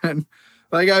even.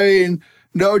 Like, I mean,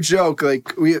 no joke.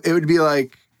 Like it would be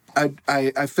like,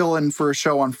 I fill in for a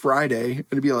show on Friday.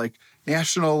 It'd be like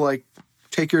National, like,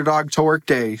 Take Your Dog to Work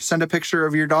Day. Send a picture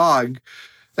of your dog.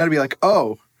 That'd be like,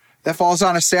 oh, that falls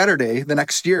on a Saturday the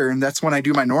next year. And that's when I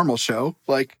do my normal show.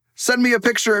 Like, send me a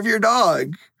picture of your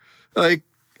dog. Like,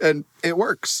 and it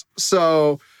works.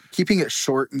 So keeping it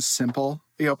short and simple.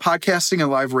 You know, podcasting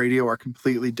and live radio are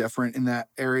completely different in that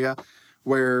area,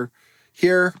 where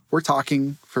here we're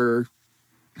talking for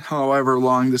however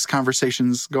long this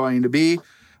conversation's going to be.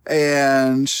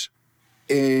 And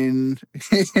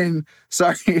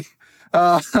sorry.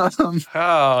 You're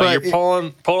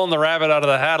pulling the rabbit out of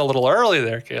the hat a little early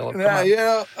there, Caleb.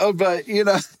 Yeah, but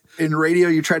in radio,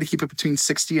 you try to keep it between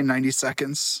 60 and 90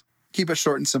 seconds. Keep it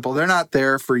short and simple. They're not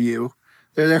there for you.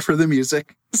 They're there for the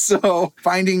music. So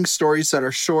finding stories that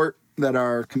are short, that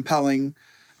are compelling,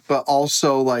 but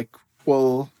also like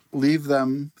will leave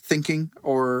them thinking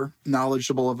or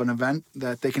knowledgeable of an event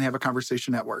that they can have a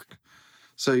conversation at work.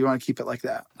 So you want to keep it like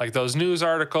that. Like those news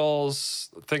articles,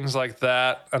 things like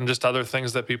that, and just other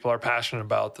things that people are passionate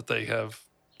about that they have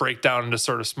break down into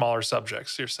sort of smaller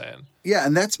subjects, you're saying. Yeah,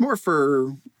 and that's more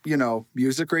for,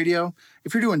 music radio.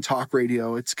 If you're doing talk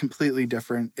radio, it's completely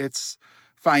different. It's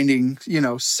finding,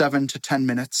 7 to 10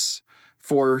 minutes,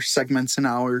 4 segments an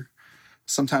hour.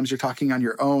 Sometimes you're talking on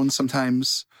your own.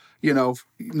 Sometimes,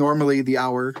 normally the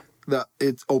hour that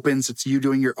it opens, it's you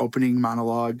doing your opening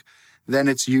monologue. Then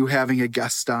it's you having a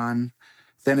guest on.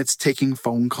 Then it's taking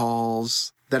phone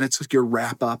calls. Then it's your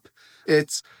wrap up.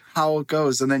 It's how it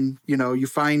goes. And then, you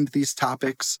find these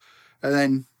topics and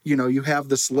then, you have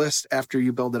this list after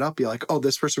you build it up. You're like, oh,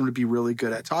 this person would be really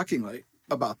good at talking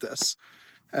about this.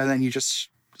 And then you just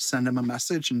send them a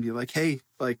message and be like, hey,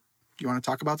 like, you want to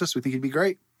talk about this? We think you'd be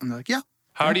great. And they're like, yeah.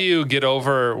 How do you get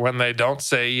over when they don't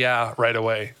say yeah right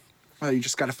away? Well, you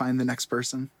just got to find the next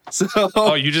person.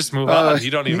 So, you just move on. You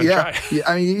don't even try. Yeah,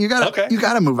 I mean, you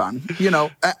gotta move on.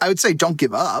 I would say don't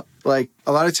give up. Like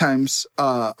a lot of times,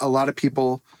 a lot of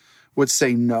people would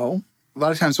say no. A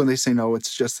lot of times when they say no,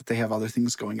 it's just that they have other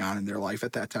things going on in their life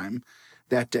at that time,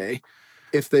 that day.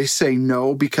 If they say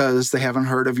no because they haven't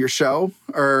heard of your show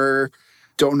or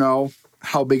don't know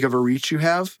how big of a reach you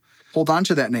have, hold on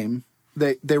to that name.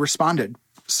 They responded.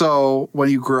 So when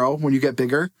you grow, when you get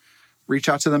bigger, reach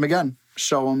out to them again,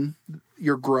 show them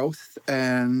your growth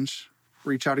and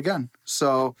reach out again.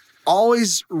 So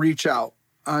always reach out.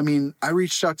 I mean, I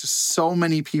reached out to so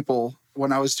many people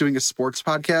when I was doing a sports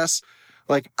podcast.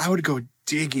 Like I would go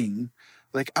digging,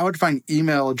 like I would find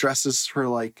email addresses for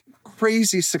like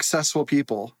crazy successful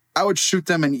people. I would shoot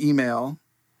them an email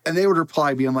and they would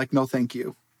reply being like, no, thank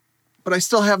you. But I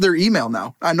still have their email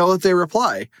now. I know that they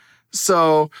reply.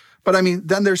 So, but I mean,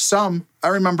 then there's some, I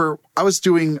remember I was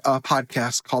doing a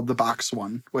podcast called The Box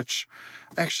One, which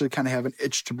I actually kind of have an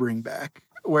itch to bring back,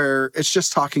 where it's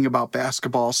just talking about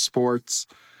basketball, sports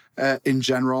in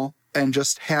general, and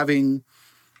just having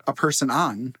a person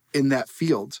on in that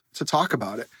field to talk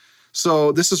about it.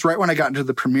 So this is right when I got into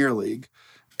the Premier League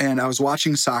and I was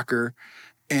watching soccer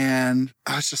and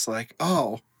I was just like,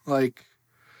 oh, like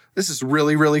this is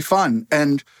really, really fun.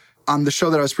 And on the show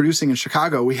that I was producing in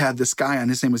Chicago, we had this guy on,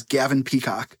 his name was Gavin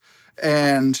Peacock.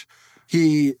 And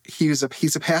he's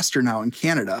a pastor now in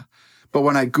Canada. But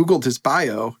when I Googled his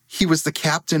bio, he was the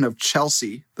captain of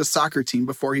Chelsea, the soccer team,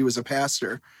 before he was a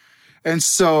pastor. And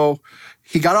so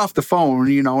he got off the phone,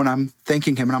 and I'm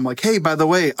thanking him. And I'm like, hey, by the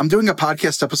way, I'm doing a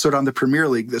podcast episode on the Premier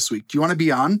League this week. Do you want to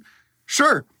be on?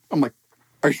 Sure. I'm like,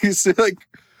 are you like,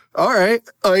 all right.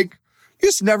 Like, you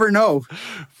just never know.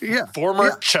 Yeah.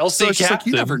 Former Chelsea captain. Like,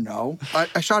 you never know.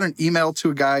 I shot an email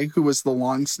to a guy who was the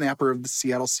long snapper of the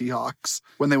Seattle Seahawks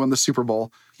when they won the Super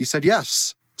Bowl. He said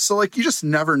yes. So, like, you just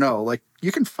never know. Like,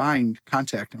 you can find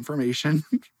contact information.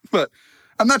 But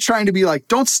I'm not trying to be like,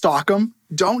 don't stalk them.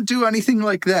 Don't do anything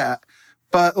like that.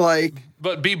 But, like...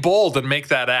 But be bold and make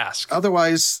that ask.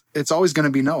 Otherwise, it's always going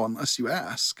to be no unless you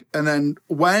ask. And then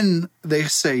when they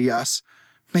say yes,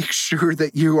 make sure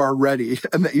that you are ready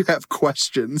and that you have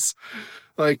questions.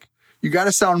 Like, you got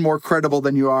to sound more credible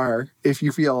than you are if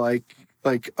you feel like,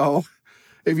 oh,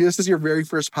 if this is your very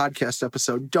first podcast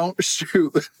episode, don't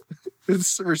shoot.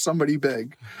 It's for somebody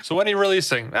big. So when are you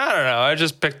releasing? I don't know. I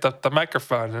just picked up the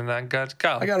microphone and I got to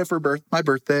go. I got it for my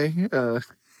birthday.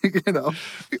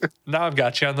 Now I've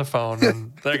got you on the phone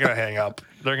and they're going to hang up.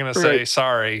 They're going to say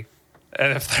sorry.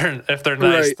 And if they're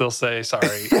nice, they'll say sorry.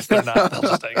 If they're not, they'll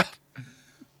just hang up.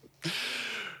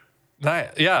 Nice.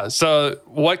 Yeah. So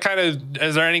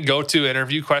is there any go-to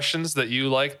interview questions that you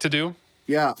like to do?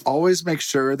 Yeah. Always make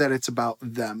sure that it's about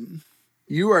them.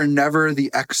 You are never the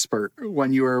expert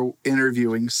when you are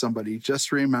interviewing somebody.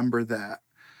 Just remember that.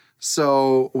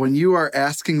 So when you are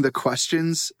asking the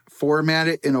questions, format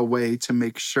it in a way to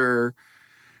make sure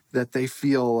that they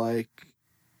feel like,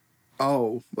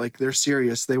 oh, like they're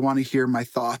serious. They want to hear my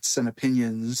thoughts and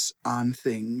opinions on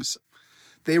things.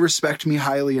 They respect me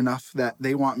highly enough that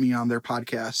they want me on their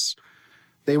podcast.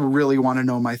 They really want to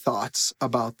know my thoughts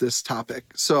about this topic.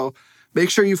 So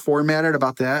make sure you format it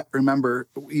about that. Remember,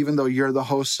 even though you're the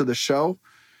host of the show,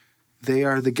 they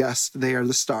are the guests. They are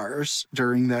the stars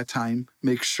during that time.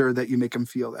 Make sure that you make them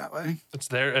feel that way. It's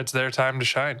their time to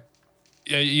shine.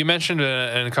 You mentioned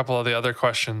in a couple of the other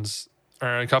questions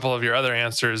or a couple of your other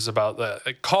answers about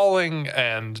the calling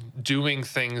and doing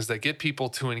things that get people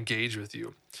to engage with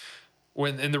you.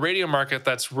 When in the radio market,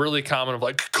 that's really common of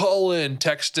like call in,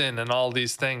 text in, and all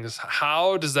these things.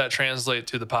 How does that translate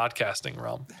to the podcasting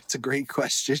realm? That's a great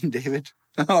question, David.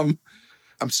 I'm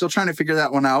still trying to figure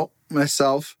that one out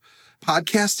myself.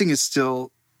 Podcasting is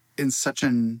still in such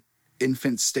an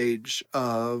infant stage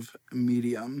of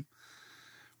medium.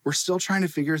 We're still trying to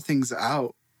figure things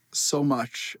out so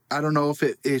much. I don't know if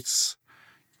it's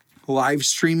live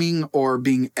streaming or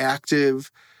being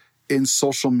active in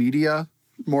social media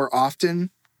more often.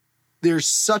 There's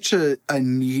such a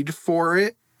need for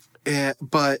it,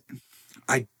 but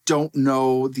I don't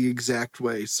know the exact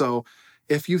way. So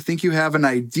if you think you have an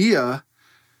idea,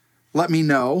 let me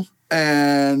know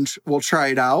and we'll try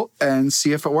it out and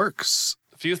see if it works.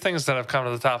 A few things that have come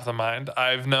to the top of the mind.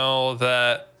 I know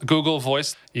that Google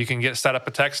Voice, you can set up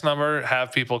a text number,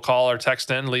 have people call or text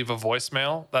in, leave a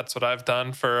voicemail. That's what I've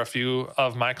done for a few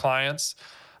of my clients.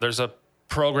 There's a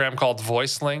program called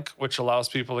VoiceLink, which allows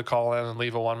people to call in and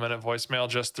leave a 1-minute voicemail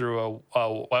just through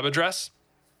a web address.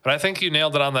 But I think you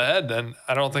nailed it on the head, and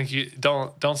I don't think you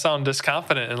don't sound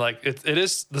disconfident. And like it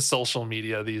is the social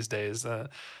media these days.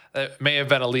 It may have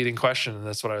been a leading question, and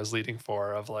that's what I was leading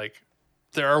for. Of like,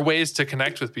 there are ways to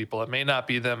connect with people. It may not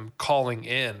be them calling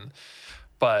in,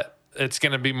 but it's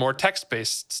going to be more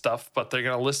text-based stuff. But they're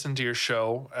going to listen to your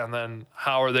show, and then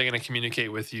how are they going to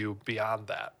communicate with you beyond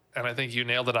that? And I think you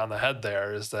nailed it on the head.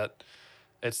 There is that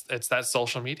it's that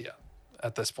social media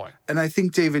at this point. And I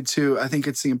think, David, too, I think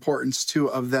it's the importance, too,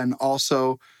 of then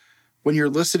also when you're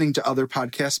listening to other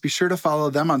podcasts, be sure to follow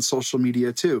them on social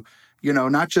media, too. You know,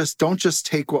 don't just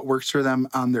take what works for them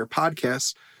on their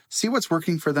podcasts, see what's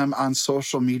working for them on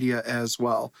social media as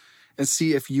well, and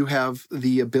see if you have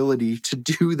the ability to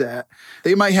do that.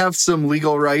 They might have some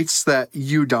legal rights that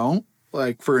you don't.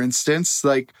 Like, for instance,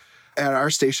 like at our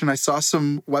station, I saw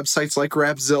some websites like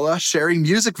Rapzilla sharing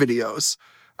music videos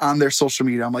on their social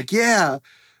media. I'm like, yeah.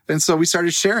 And so we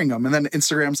started sharing them. And then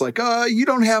Instagram's like, you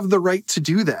don't have the right to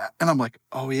do that. And I'm like,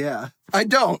 oh yeah, I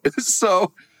don't.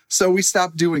 So we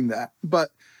stopped doing that.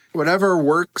 But whatever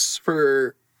works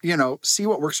for, see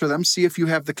what works for them. See if you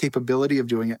have the capability of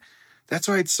doing it. That's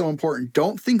why it's so important.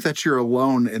 Don't think that you're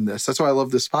alone in this. That's why I love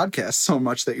this podcast so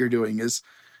much that you're doing is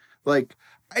like,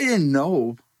 I didn't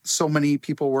know so many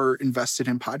people were invested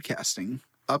in podcasting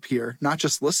up here, not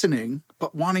just listening,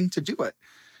 but wanting to do it.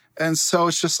 And so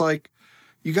it's just like,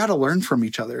 you got to learn from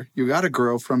each other. You got to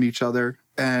grow from each other.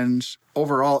 And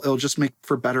overall, it'll just make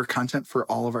for better content for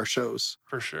all of our shows.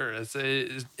 For sure.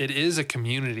 It is a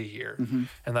community here. Mm-hmm.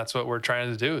 And that's what we're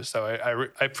trying to do. So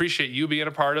I appreciate you being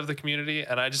a part of the community.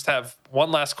 And I just have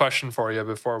one last question for you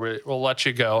before we'll let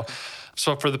you go.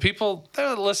 So for the people that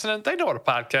are listening, they know what a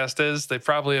podcast is. They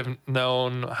probably have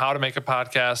known how to make a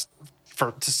podcast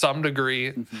to some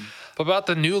degree. Mm-hmm. But about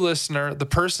the new listener, the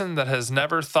person that has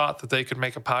never thought that they could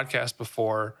make a podcast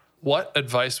before, what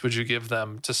advice would you give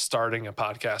them to starting a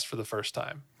podcast for the first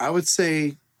time? I would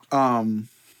say, don't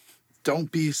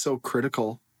be so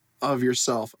critical of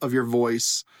yourself, of your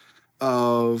voice,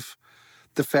 of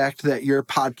the fact that your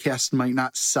podcast might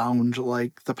not sound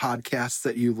like the podcasts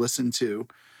that you listen to.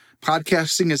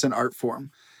 Podcasting is an art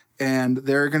form, and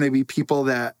there are going to be people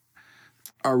that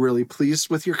are really pleased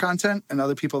with your content and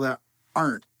other people that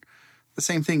aren't. The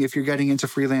same thing if you're getting into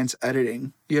freelance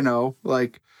editing,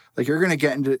 like you're going to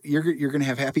get into, you're going to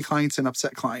have happy clients and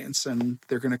upset clients, and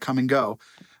they're going to come and go.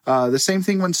 The same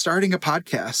thing when starting a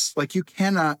podcast. Like, you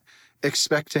cannot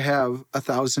expect to have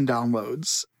 1,000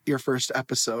 downloads your first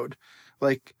episode.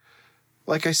 Like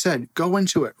I said, go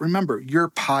into it. Remember, you're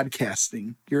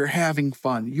podcasting. You're having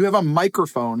fun. You have a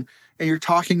microphone and you're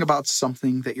talking about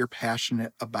something that you're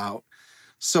passionate about.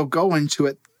 So go into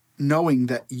it knowing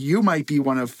that you might be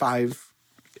one of 5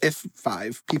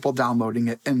 people downloading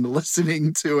it and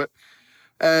listening to it,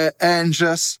 and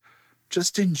just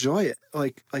enjoy it.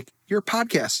 Like you're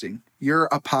podcasting. You're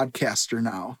a podcaster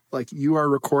now. Like, you are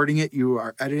recording it. You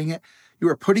are editing it. You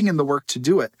are putting in the work to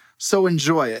do it. So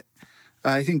enjoy it.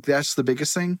 I think that's the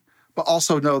biggest thing. But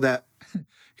also know that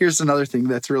here's another thing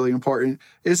that's really important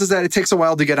is that it takes a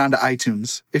while to get onto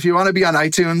iTunes. If you want to be on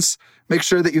iTunes, make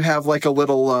sure that you have like a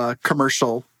little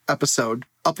commercial episode.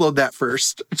 Upload that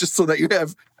first, just so that you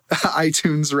have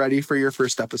iTunes ready for your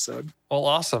first episode. Well,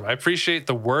 awesome. I appreciate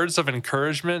the words of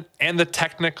encouragement and the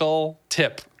technical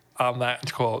tip on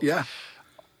that quote. Yeah.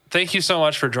 Thank you so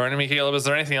much for joining me, Caleb. Is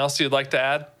there anything else you'd like to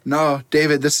add? No,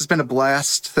 David, this has been a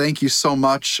blast. Thank you so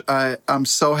much. I'm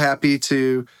so happy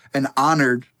and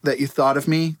honored that you thought of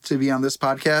me to be on this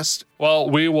podcast. Well,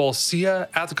 we will see you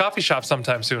at the coffee shop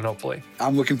sometime soon, hopefully.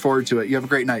 I'm looking forward to it. You have a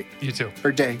great night. You too.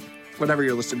 Or day, whenever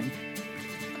you're listening.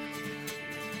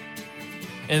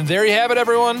 And there you have it,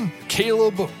 everyone.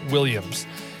 Caleb Williams.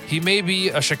 He may be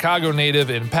a Chicago native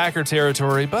in Packer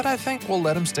territory, but I think we'll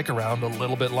let him stick around a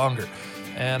little bit longer.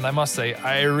 And I must say,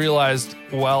 I realized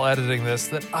while editing this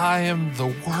that I am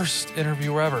the worst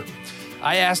interviewer ever.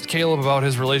 I asked Caleb about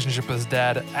his relationship with his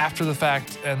dad after the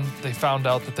fact, and they found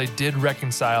out that they did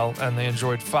reconcile and they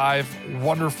enjoyed 5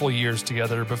 wonderful years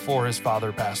together before his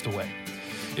father passed away.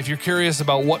 If you're curious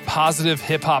about what positive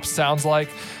hip-hop sounds like,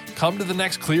 come to the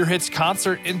next Clear Hits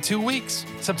concert in 2 weeks.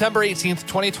 September 18th,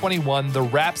 2021, the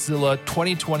Rapzilla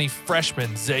 2020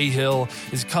 freshman, Zay Hill,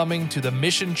 is coming to the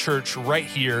Mission Church right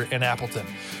here in Appleton.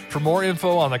 For more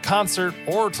info on the concert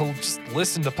or to just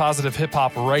listen to positive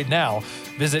hip-hop right now,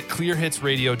 visit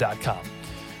clearhitsradio.com.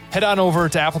 Head on over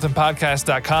to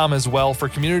appletonpodcast.com as well for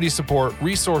community support,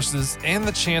 resources, and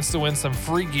the chance to win some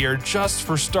free gear just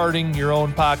for starting your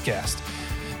own podcast.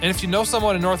 And if you know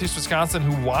someone in Northeast Wisconsin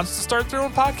who wants to start their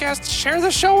own podcast, share the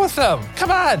show with them.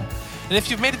 Come on. And if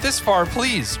you've made it this far,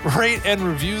 please rate and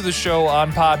review the show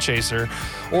on Podchaser,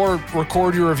 or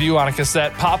record your review on a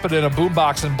cassette, pop it in a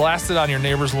boombox, and blast it on your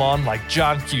neighbor's lawn like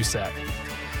John Cusack.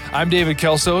 I'm David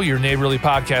Kelso, your neighborly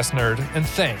podcast nerd, and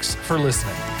thanks for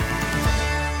listening.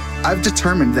 I've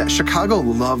determined that Chicago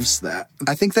loves that.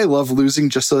 I think they love losing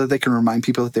just so that they can remind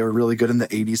people that they were really good in the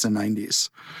 80s and 90s.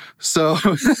 So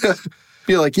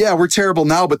be like, yeah, we're terrible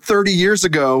now, but 30 years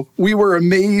ago, we were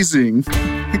amazing.